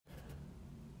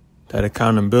that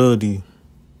accountability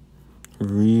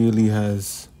really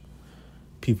has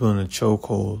people in a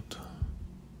chokehold.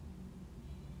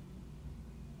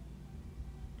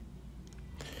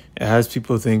 It has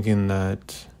people thinking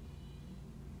that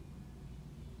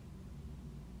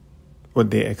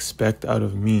what they expect out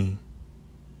of me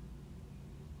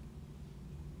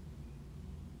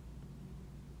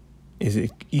is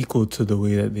equal to the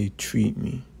way that they treat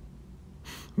me.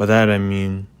 By that I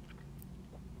mean,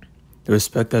 the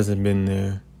respect hasn't been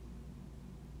there.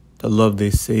 The love they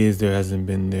say is there hasn't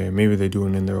been there. Maybe they're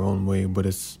doing it in their own way, but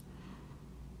it's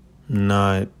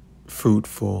not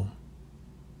fruitful.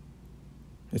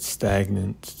 It's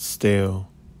stagnant, it's stale.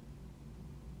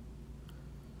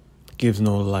 It gives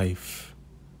no life.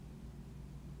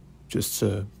 Just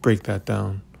to break that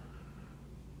down.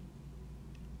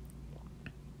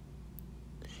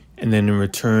 And then in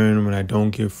return, when I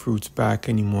don't give fruits back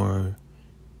anymore,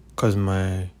 because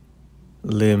my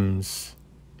limbs,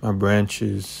 my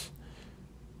branches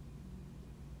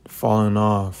falling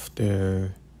off,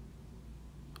 they're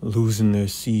losing their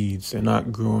seeds, they're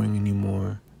not growing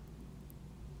anymore.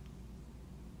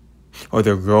 Or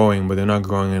they're growing, but they're not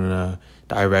growing in a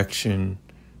direction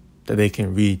that they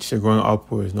can reach. They're growing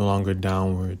upwards, no longer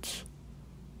downwards.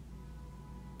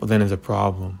 But then there's a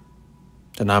problem.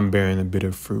 Then I'm bearing the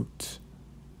bitter fruit.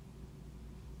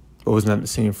 But wasn't that the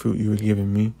same fruit you were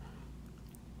giving me?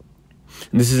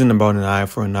 And this isn't about an eye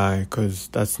for an eye, because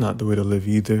that's not the way to live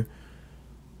either.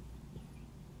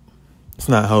 It's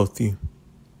not healthy.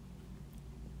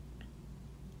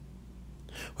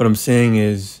 What I'm saying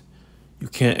is, you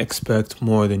can't expect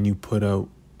more than you put out.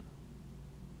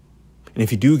 And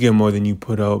if you do get more than you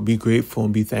put out, be grateful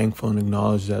and be thankful and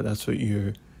acknowledge that that's what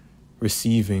you're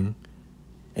receiving.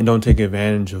 And don't take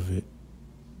advantage of it.